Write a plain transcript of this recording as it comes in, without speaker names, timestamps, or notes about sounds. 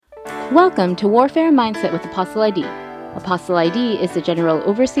Welcome to Warfare Mindset with Apostle ID. Apostle ID is the General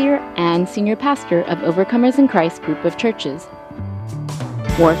Overseer and Senior Pastor of Overcomers in Christ group of churches.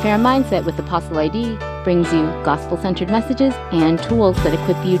 Warfare Mindset with Apostle ID brings you gospel-centered messages and tools that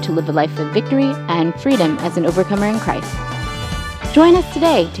equip you to live a life of victory and freedom as an overcomer in Christ. Join us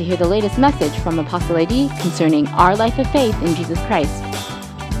today to hear the latest message from Apostle ID concerning our life of faith in Jesus Christ.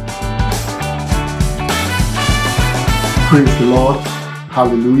 Praise the Lord.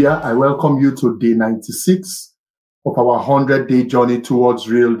 Hallelujah. I welcome you to day 96 of our 100-day journey towards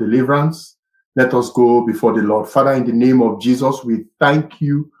real deliverance. Let us go before the Lord. Father, in the name of Jesus, we thank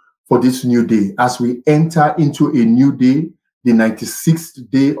you for this new day. As we enter into a new day, the 96th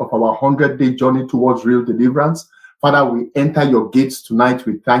day of our 100-day journey towards real deliverance, Father, we enter your gates tonight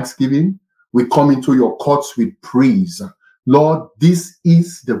with thanksgiving. We come into your courts with praise. Lord, this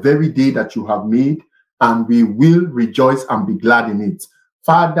is the very day that you have made, and we will rejoice and be glad in it.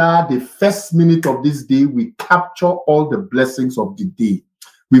 Father, the first minute of this day, we capture all the blessings of the day.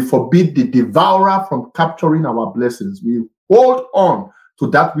 We forbid the devourer from capturing our blessings. We hold on to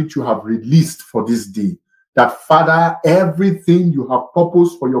that which you have released for this day. That, Father, everything you have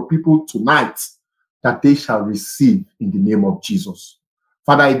purposed for your people tonight, that they shall receive in the name of Jesus.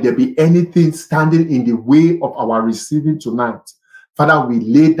 Father, if there be anything standing in the way of our receiving tonight, Father, we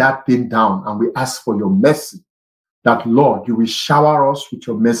lay that thing down and we ask for your mercy. That, Lord, you will shower us with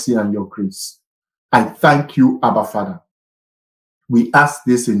your mercy and your grace. I thank you, Abba Father. We ask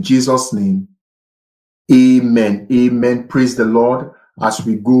this in Jesus' name. Amen. Amen. Praise the Lord. As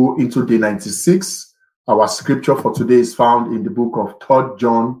we go into day 96, our scripture for today is found in the book of 3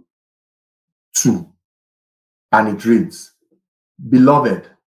 John 2. And it reads, Beloved,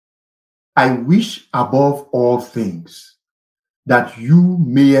 I wish above all things that you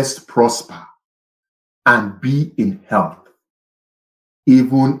mayest prosper and be in health,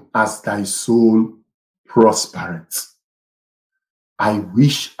 even as thy soul prospereth. I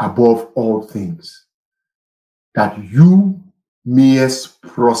wish above all things that you mayest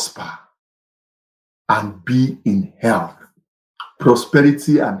prosper and be in health.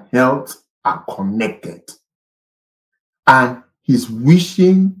 Prosperity and health are connected. And he's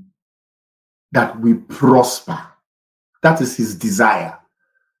wishing that we prosper. That is his desire.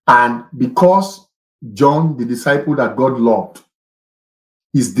 And because John, the disciple that God loved,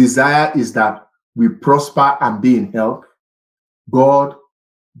 his desire is that we prosper and be in health, God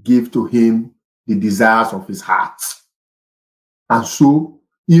gave to him the desires of his heart. And so,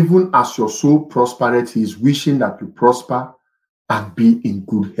 even as your soul prospereth, he is wishing that you prosper and be in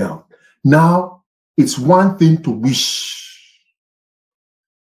good health. Now, it's one thing to wish.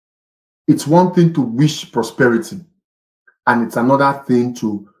 It's one thing to wish prosperity, and it's another thing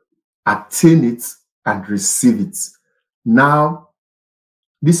to attain it and receive it. Now,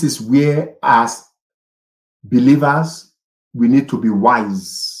 this is where, as believers, we need to be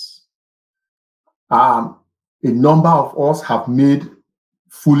wise. A number of us have made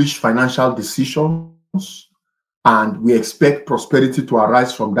foolish financial decisions, and we expect prosperity to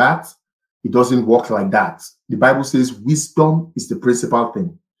arise from that. It doesn't work like that. The Bible says wisdom is the principal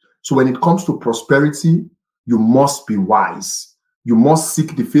thing. So when it comes to prosperity, you must be wise. You must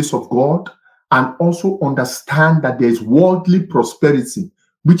seek the face of God and also understand that there is worldly prosperity,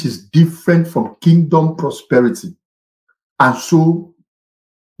 which is different from kingdom prosperity. And so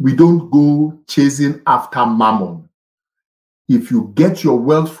we don't go chasing after mammon. If you get your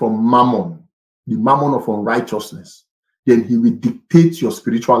wealth from mammon, the mammon of unrighteousness, then he will dictate your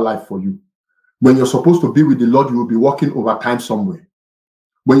spiritual life for you. When you're supposed to be with the Lord, you will be working overtime somewhere.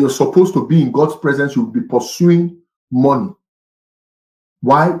 When you're supposed to be in God's presence, you will be pursuing money.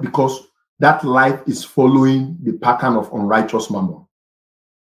 Why? Because that life is following the pattern of unrighteous mammon.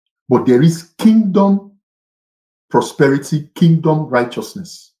 But there is kingdom prosperity, kingdom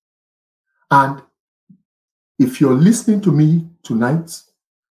righteousness. And if you're listening to me tonight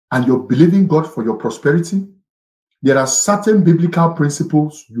and you're believing God for your prosperity, there are certain biblical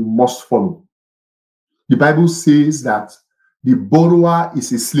principles you must follow. The Bible says that the borrower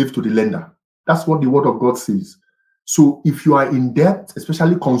is a slave to the lender. That's what the word of God says. So if you are in debt,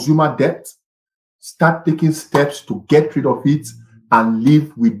 especially consumer debt, start taking steps to get rid of it and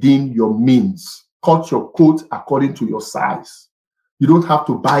live within your means. Cut your coat according to your size. You don't have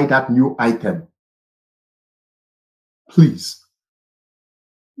to buy that new item. Please,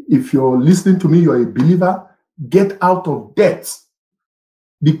 if you're listening to me, you're a believer, get out of debt.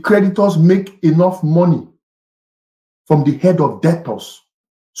 The creditors make enough money from the head of debtors.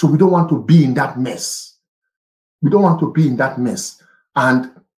 So we don't want to be in that mess. We don't want to be in that mess.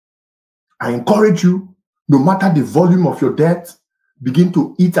 And I encourage you, no matter the volume of your debt, begin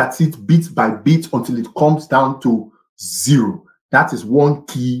to eat at it bit by bit until it comes down to 0. That is one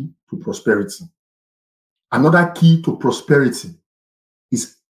key to prosperity. Another key to prosperity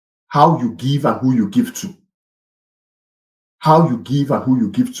is how you give and who you give to. How you give and who you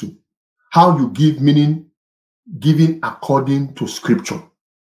give to. How you give, meaning giving according to scripture.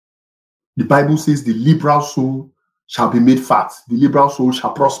 The Bible says the liberal soul shall be made fat. The liberal soul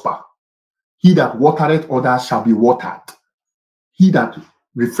shall prosper. He that watereth others shall be watered. He that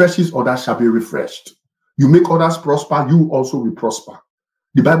refreshes others shall be refreshed. You make others prosper, you also will prosper.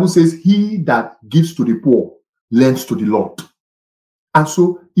 The Bible says he that gives to the poor lends to the Lord. And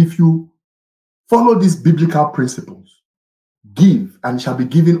so if you follow these biblical principles, give and it shall be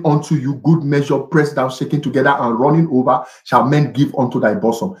given unto you, good measure, pressed down, shaken together and running over, shall men give unto thy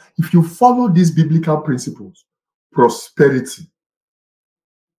bosom. If you follow these biblical principles, prosperity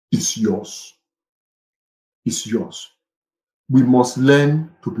is yours. It's yours. We must learn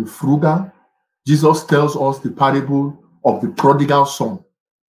to be frugal. Jesus tells us the parable of the prodigal son.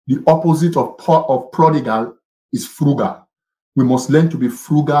 The opposite of prodigal is frugal. We must learn to be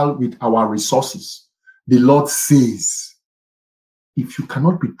frugal with our resources. The Lord says, if you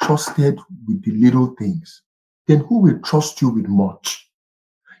cannot be trusted with the little things, then who will trust you with much?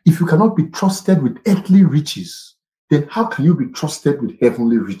 If you cannot be trusted with earthly riches, then how can you be trusted with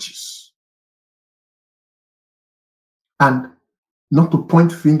heavenly riches? And not to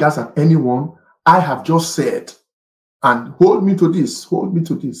point fingers at anyone, I have just said, and hold me to this,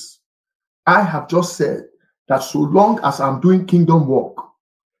 I have just said that so long as I'm doing kingdom work,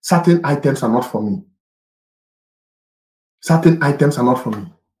 certain items are not for me. Certain items are not for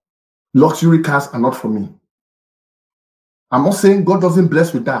me. Luxury cars are not for me. I'm not saying God doesn't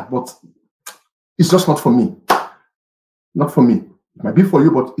bless with that, but it's just not for me. Not for me. It might be for you,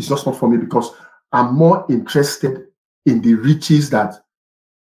 but it's just not for me because I'm more interested in the riches that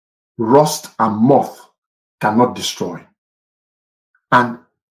rust and moth cannot destroy. And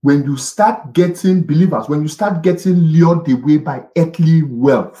when you start getting believers, when you start getting lured away by earthly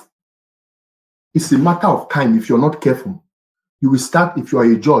wealth, it's a matter of time. If you're not careful, you will start, if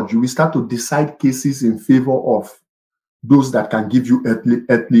you're a judge, you will start to decide cases in favor of those that can give you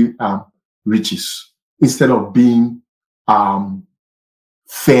earthly riches instead of being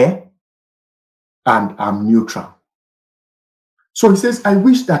fair and neutral. So he says, I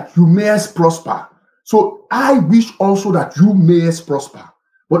wish that you mayest prosper. So I wish also that you mayest prosper.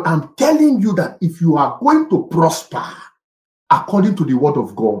 But I'm telling you that if you are going to prosper according to the word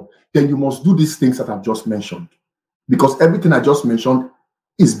of God, then you must do these things that I've just mentioned. Because everything I just mentioned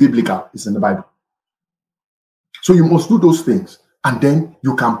is biblical, it's in the Bible. So you must do those things. And then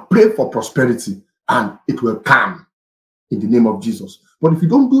you can pray for prosperity and it will come in the name of Jesus. But if you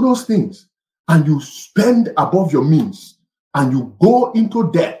don't do those things and you spend above your means and you go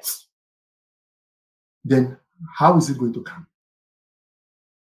into debt, then how is it going to come?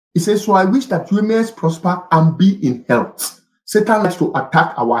 He says, so I wish that you may prosper and be in health. Satan likes to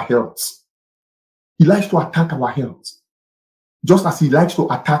attack our health. He likes to attack our health. Just as he likes to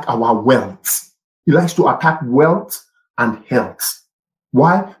attack our wealth. He likes to attack wealth and health.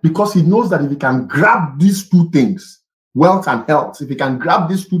 Why? Because he knows that if he can grab these two things, wealth and health, if he can grab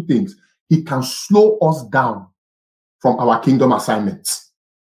these two things, he can slow us down from our kingdom assignments.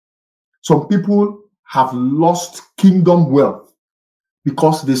 Some people have lost kingdom wealth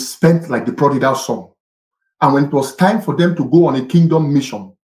because they spent like the prodigal son. And when it was time for them to go on a kingdom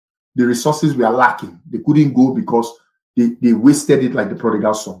mission, the resources were lacking. They couldn't go because they wasted it like the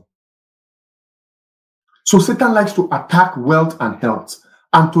prodigal son. So Satan likes to attack wealth and health.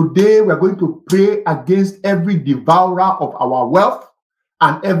 And today we're going to pray against every devourer of our wealth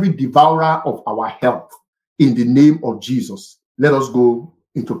and every devourer of our health in the name of Jesus. Let us go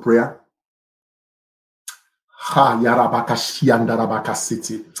into prayer. Father,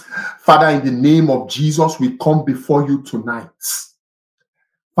 in the name of Jesus, we come before you tonight.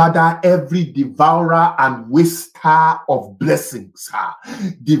 Father, every devourer and waster of blessings,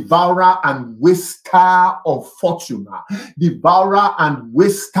 devourer and waster of fortune, devourer and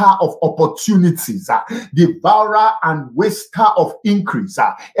waster of opportunities, devourer and waster of increase,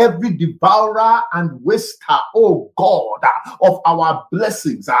 every devourer and waster, oh God, of our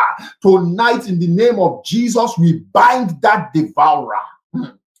blessings, tonight in the name of Jesus, we bind that devourer.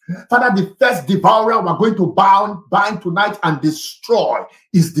 Father, the first devourer we're going to bind tonight and destroy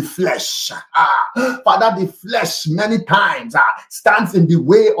is the flesh. Father, the flesh many times stands in the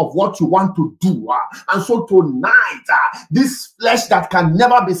way of what you want to do. And so tonight, this flesh that can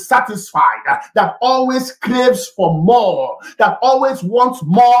never be satisfied, that always craves for more, that always wants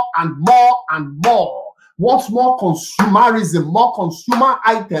more and more and more, wants more consumerism, more consumer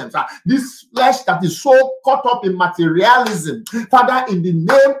items. This flesh that is so caught up in materialism. Father, in the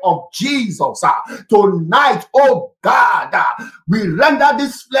name of Jesus, tonight, oh God, we render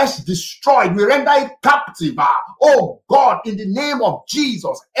this flesh destroyed. We render it captive. Oh God, in the name of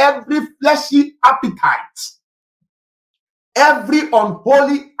Jesus, every fleshy appetite, every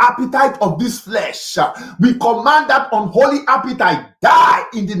unholy appetite of this flesh, we command that unholy appetite die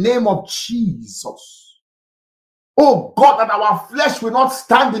in the name of Jesus. Oh God, that our flesh will not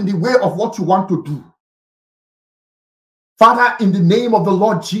stand in the way of what you want to do. Father, in the name of the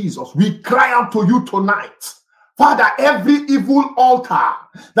Lord Jesus, we cry out to you tonight. Father, every evil altar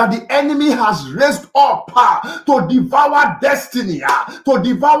that the enemy has raised up to devour destiny, to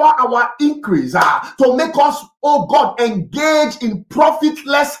devour our increase, to make us, oh God, engage in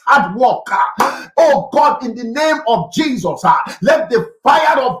profitless hard work. Oh God, in the name of Jesus, let the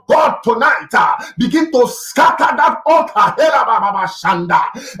fire of God tonight begin to scatter that altar.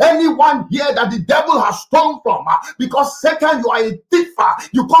 Anyone here that the devil has stolen from, because Satan, you are a thief,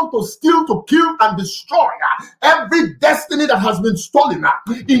 you come to steal, to kill, and destroy every destiny that has been stolen.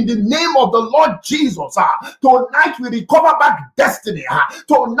 In the name of the Lord Jesus, tonight we recover back destiny.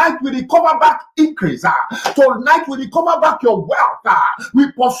 Tonight we recover back increase. Tonight we recover back your wealth.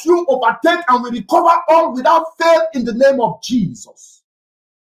 We pursue, overtake, and we recover all without fail in the name of Jesus.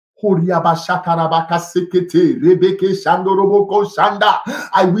 I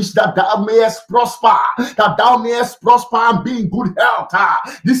wish that thou mayest prosper, and be in good health.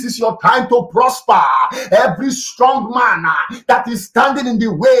 This is your time to prosper. Every strong man that is standing in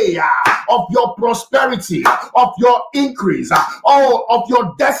the way of your prosperity, of your increase, of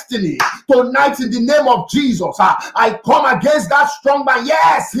your destiny, tonight in the name of Jesus, I come against that strong man.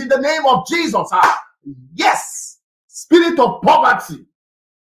 Yes, in the name of Jesus. Yes, spirit of poverty.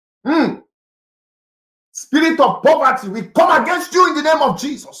 Spirit of poverty, we come against you in the name of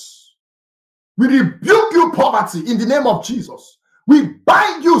Jesus. We rebuke you, poverty, in the name of Jesus. We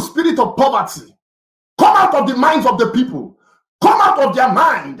bind you, spirit of poverty. Come out of the minds of the people. Come out of their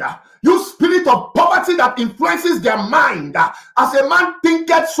mind. You spirit of poverty that influences their mind. As a man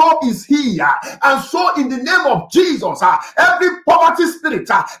thinketh, so is he. And so in the name of Jesus, every poverty spirit,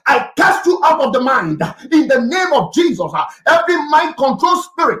 I cast you out of the mind. In the name of Jesus, every mind control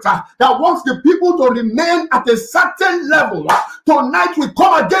spirit that wants the people to remain at a certain level, tonight we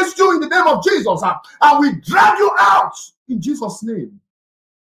come against you in the name of Jesus, and we drag you out in Jesus' name.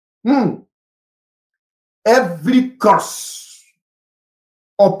 Every curse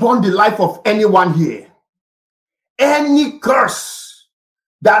upon the life of anyone here, any curse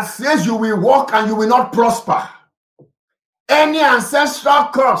that says you will walk and you will not prosper, any ancestral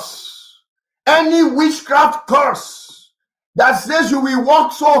curse, any witchcraft curse that says you will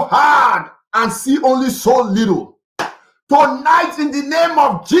work so hard and see only so little, tonight in the name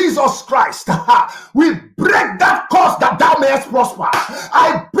of Jesus Christ, we break that curse that thou mayest prosper.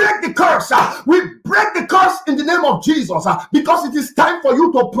 I break the curse. We break the curse in the name of Jesus, because it is time for you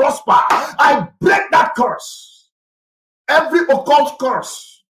to prosper. I break that curse. Every occult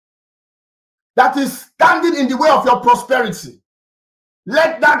curse that is standing in the way of your prosperity,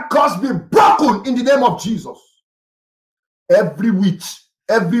 let that curse be broken in the name of Jesus. Every witch,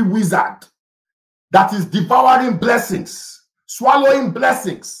 every wizard that is devouring blessings, swallowing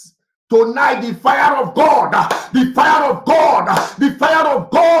blessings, tonight the fire of God, the fire of God, the fire of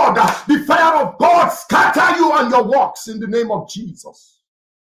God, the fire of God scatter you and your works in the name of Jesus.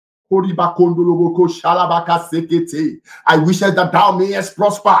 I wish that thou mayest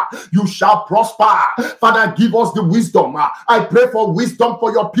prosper. You shall prosper. Father, give us the wisdom. I pray for wisdom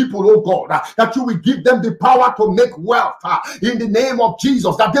for your people, oh God, that you will give them the power to make wealth in the name of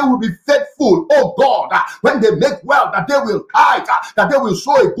Jesus, that they will be faithful, oh God, when they make wealth, that they will tithe, that they will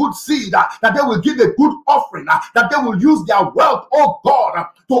sow a good seed, that they will give a good offering, that they will use their wealth, oh God,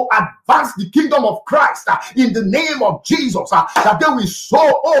 to advance the kingdom of Christ in the name of Jesus, that they will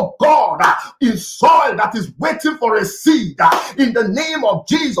sow, oh God, in soil that is waiting for a seed in the name of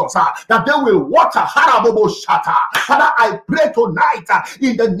Jesus, that they will water. Father, I pray tonight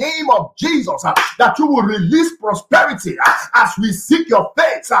in the name of Jesus that you will release prosperity as we seek your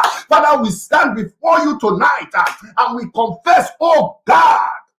face. Father, we stand before you tonight and we confess, oh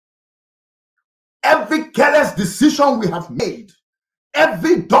God, every careless decision we have made,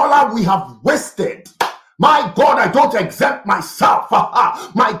 every dollar we have wasted, My God, I don't exempt myself.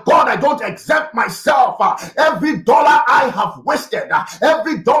 My God, I don't exempt myself. Every dollar I have wasted,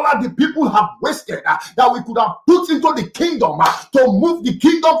 every dollar the people have wasted, that we could have put into the kingdom to move the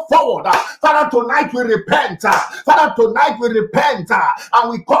kingdom forward. Father, tonight we repent. Father, tonight we repent and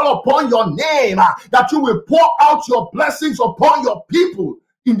we call upon your name that you will pour out your blessings upon your people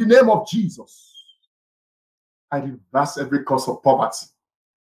in the name of Jesus. I reverse every cause of poverty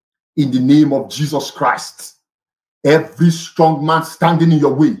in the name of Jesus Christ. Every strong man standing in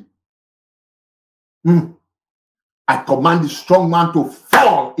your way, I command the strong man to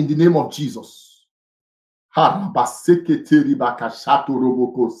fall in the name of Jesus. I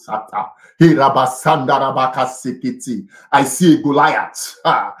see a Goliath.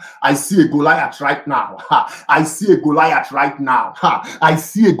 I see a Goliath right now. I see a Goliath right now. I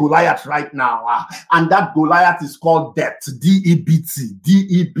see a Goliath right now. And that Goliath is called debt. D-E-B-T.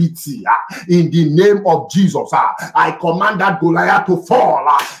 D-E-B-T. In the name of Jesus, I command that Goliath to fall.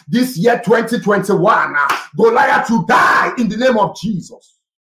 This year 2021, Goliath will die in the name of Jesus.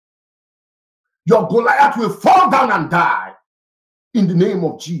 Your Goliath will fall down and die in the name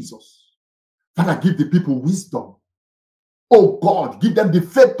of Jesus. Father, give the people wisdom. Oh God, give them the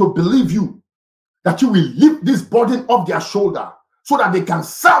faith to believe you, that you will lift this burden off their shoulder so that they can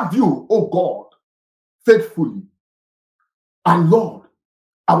serve you, oh God, faithfully. And Lord,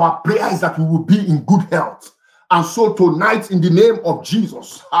 our prayer is that we will be in good health. And so tonight, in the name of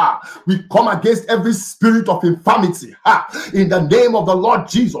Jesus, we come against every spirit of infirmity. In the name of the Lord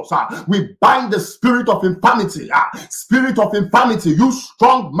Jesus, we bind the spirit of infirmity. Spirit of infirmity, you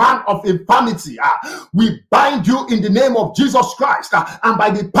strong man of infirmity, we bind you in the name of Jesus Christ. And by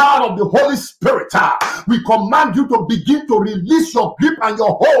the power of the Holy Spirit, we command you to begin to release your grip and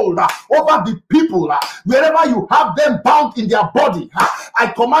your hold over the people. Wherever you have them bound in their body, I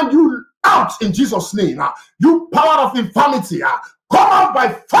command you out in Jesus' name. You power of infirmity, come out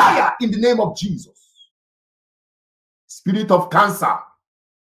by fire in the name of Jesus. Spirit of cancer,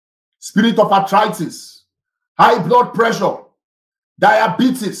 spirit of arthritis, high blood pressure,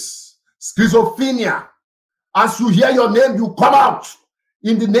 diabetes, schizophrenia, as you hear your name, you come out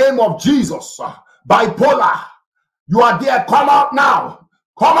in the name of Jesus. Bipolar, you are there, come out now.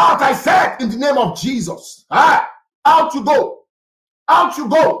 Come out, I said, in the name of Jesus. Out you go. Out you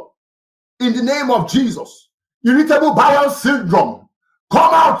go. In the name of Jesus. Irritable bowel syndrome,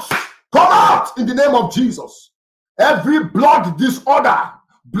 come out. Come out in the name of Jesus. Every blood disorder,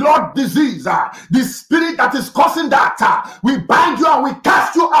 blood disease, the spirit that is causing that, we bind you and we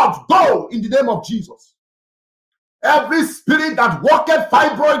cast you out. Go in the name of Jesus. Every spirit that worketh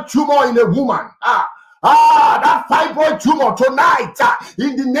fibroid tumor in a woman, that fibroid tumor tonight,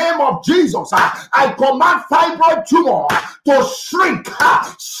 in the name of Jesus, I command fibroid tumor to shrink,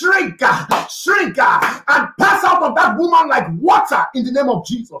 and pass out of that woman like water in the name of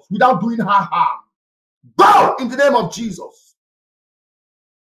Jesus without doing her harm. Go in the name of Jesus.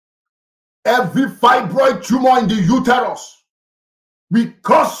 Every fibroid tumor in the uterus, we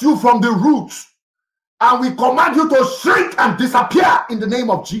curse you from the roots and we command you to shrink and disappear in the name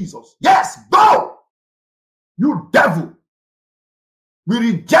of Jesus. Yes, go! You devil, we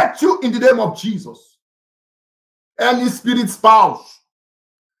reject you in the name of Jesus. Any spirit spouse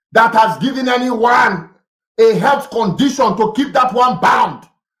that has given anyone a health condition to keep that one bound,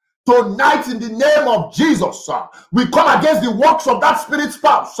 tonight in the name of Jesus, we come against the works of that spirit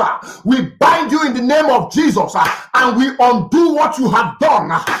spouse. We bind you in the name of Jesus, and we undo what you have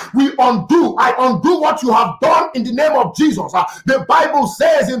done. I undo what you have done in the name of Jesus. The Bible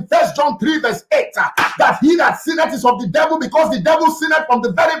says in 1 John 3 verse 8 that he that sinneth is of the devil, because the devil sinned from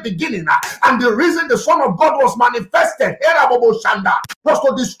the very beginning. And the reason the Son of God was manifested was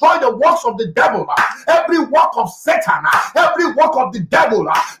to destroy the works of the devil. Every work of Satan, every work of the devil,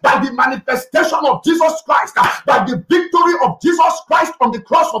 by the manifestation of Jesus Christ, by the victory of Jesus Christ on the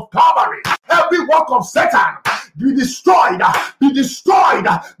cross of Calvary, every work of Satan be destroyed, be destroyed,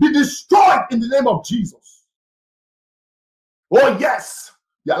 be destroyed in the name of Jesus. Oh yes.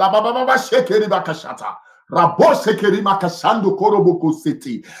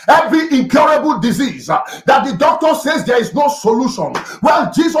 Every incurable disease that the doctor says there is no solution,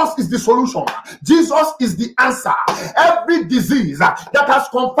 well, Jesus is the solution. Jesus is the answer. Every disease that has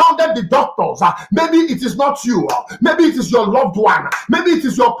confounded the doctors, maybe it is not you, maybe it is your loved one, maybe it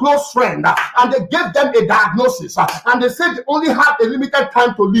is your close friend, and they gave them a diagnosis and they said they only have a limited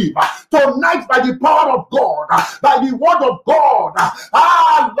time to live. Tonight, by the power of God, by the word of God,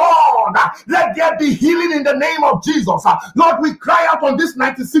 Lord, let there be healing in the name of Jesus. Lord, we cry out on this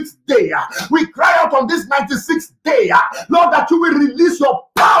 96th day. We cry out on this 96th day, Lord, that you will release your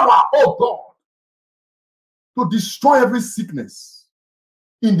power, oh God. to destroy every sickness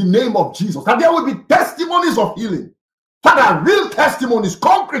in the name of Jesus. That there will be testimonies of healing. Father, real testimonies,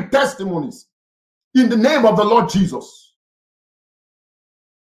 concrete testimonies in the name of the Lord Jesus.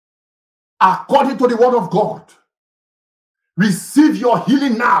 According to the word of God, receive your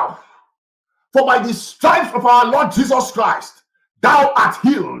healing now. For by the stripes of our Lord Jesus Christ, thou art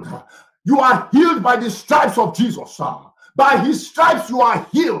healed. You are healed by the stripes of Jesus. By his stripes you are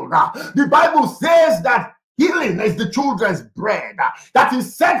healed. The Bible says that healing is the children's bread. That he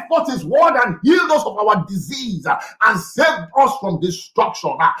sent forth his word and healed us of our disease and saved us from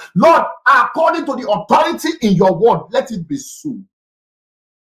destruction. Lord, according to the authority in your word, let it be so.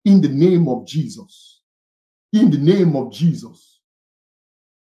 In the name of Jesus. In the name of Jesus.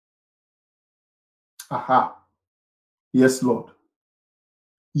 Aha. Yes, Lord.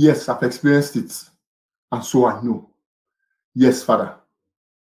 Yes, I've experienced it. And so I know. Yes, Father.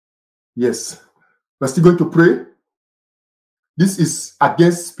 Yes. We're still going to pray. This is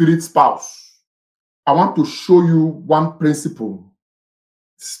against spirit spouse. I want to show you one principle,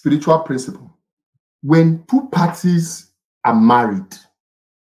 spiritual principle. When two parties are married,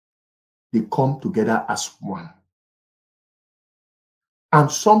 they come together as one.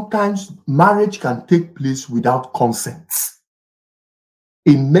 And sometimes marriage can take place without consent.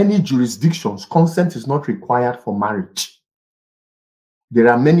 In many jurisdictions, consent is not required for marriage. There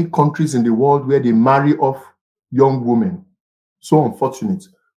are many countries in the world where they marry off young women, so unfortunate,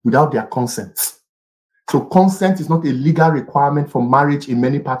 without their consent. So consent is not a legal requirement for marriage in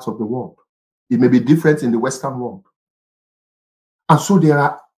many parts of the world. It may be different in the Western world. And so there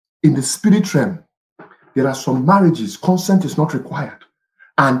are, in the spirit realm, there are some marriages, consent is not required.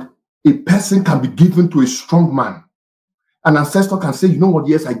 And a person can be given to a strong man. An ancestor can say, you know what,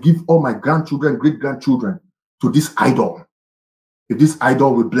 yes, I give all my grandchildren, great-grandchildren to this idol. If this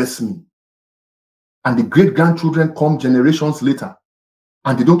idol will bless me. And the great-grandchildren come generations later,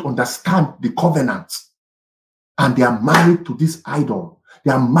 and they don't understand the covenant. And they are married to this idol.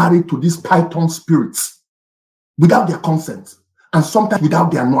 They are married to these python spirits without their consent, and sometimes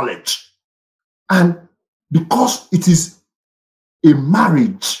without their knowledge. And because it is a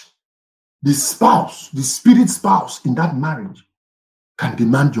marriage, the spouse, the spirit spouse in that marriage can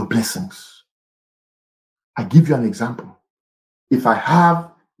demand your blessings. I give you an example. If I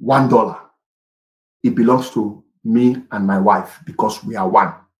have $1, it belongs to me and my wife because we are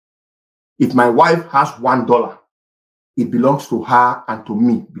one. If my wife has $1, it belongs to her and to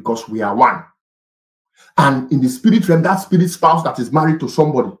me because we are one. And in the spirit realm, that spirit spouse that is married to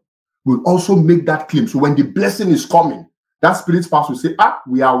somebody will also make that claim. So when the blessing is coming, that spirit spouse will say,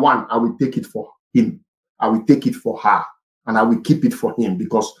 we are one. I will take it for him. I will take it for her. And I will keep it for him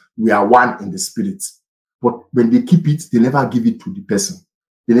because we are one in the spirit. But when they keep it, they never give it to the person.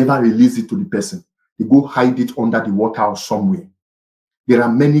 They never release it to the person. They go hide it under the water or somewhere. There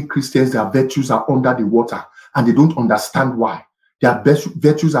are many Christians, their virtues are under the water and they don't understand why. Their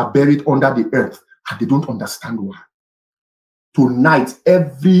virtues are buried under the earth and they don't understand why. Tonight,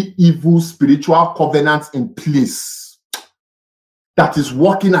 every evil spiritual covenant in place that is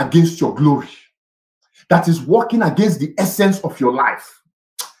working against your glory, that is working against the essence of your life,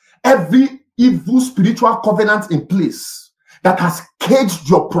 every evil spiritual covenant in place that has caged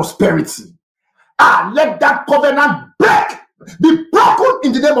your prosperity, let that covenant be broken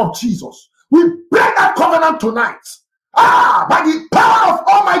in the name of Jesus. We break that covenant tonight. By the power of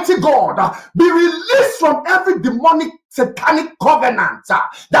Almighty God, be released from every demonic, satanic covenant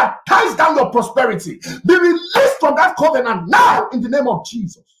that ties down your prosperity. Be released from that covenant now in the name of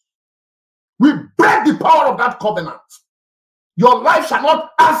Jesus. We break the power of that covenant. Your life shall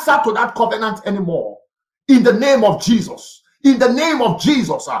not answer to that covenant anymore. In the name of Jesus. In the name of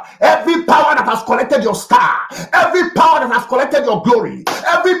Jesus, every power that has collected your star, every power that has collected your glory,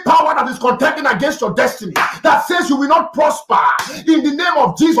 every power that is contending against your destiny, that says you will not prosper, in the name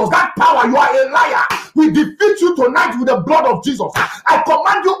of Jesus, that power, you are a liar. We defeat you tonight with the blood of Jesus. I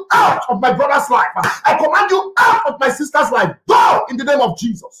command you out of my brother's life. I command you out of my sister's life. Go in the name of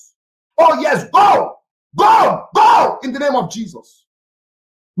Jesus. Oh yes, go. Go. Go in the name of Jesus.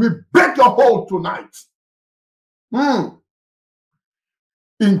 We break your hold tonight.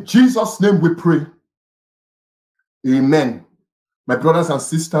 In Jesus' name we pray. Amen. My brothers and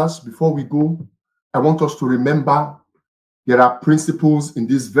sisters, before we go, I want us to remember there are principles in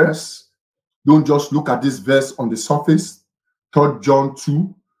this verse. Don't just look at this verse on the surface. 3 John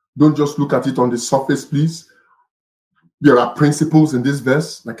 2. Don't just look at it on the surface, please. There are principles in this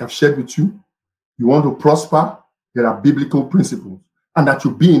verse, like I've shared with you. You want to prosper, there are biblical principles. And that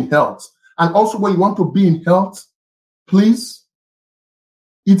you be in health. And also when you want to be in health, please,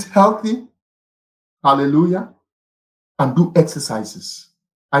 eat healthy, Hallelujah. And do exercises.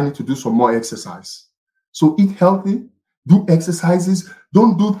 I need to do some more exercise. So eat healthy, do exercises.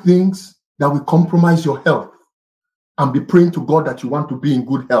 Don't do things that will compromise your health. And be praying to God that you want to be in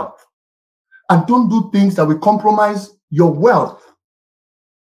good health. And don't do things that will compromise your wealth.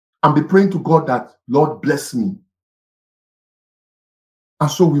 And be praying to God that, Lord, bless me. And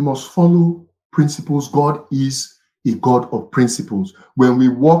so we must follow principles. God is a God of principles. When we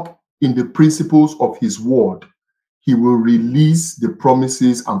walk in the principles of his word, he will release the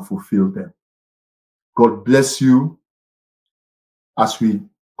promises and fulfill them. God bless you as we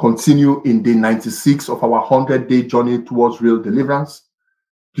continue in day 96 of our 100-day journey towards real deliverance.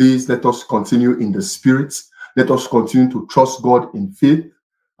 Please let us continue in the spirit. Let us continue to trust God in faith.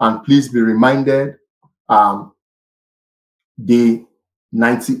 And please be reminded, day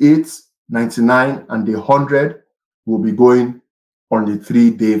 98, 99, and day 100 will be going on the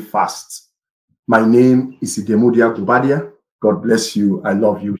 3-day fast. My name is Idemudia Gubadia. God bless you. I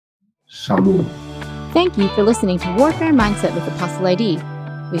love you. Shalom. Thank you for listening to Warfare Mindset with Apostle ID.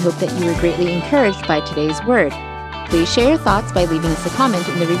 We hope that you were greatly encouraged by today's word. Please share your thoughts by leaving us a comment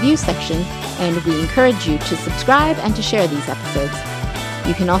in the review section, and we encourage you to subscribe and to share these episodes.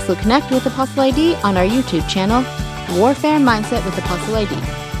 You can also connect with Apostle ID on our YouTube channel, Warfare Mindset with Apostle ID.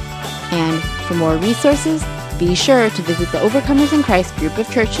 And for more resources, be sure to visit the Overcomers in Christ group of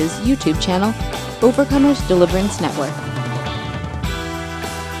churches YouTube channel, Overcomers Deliverance Network.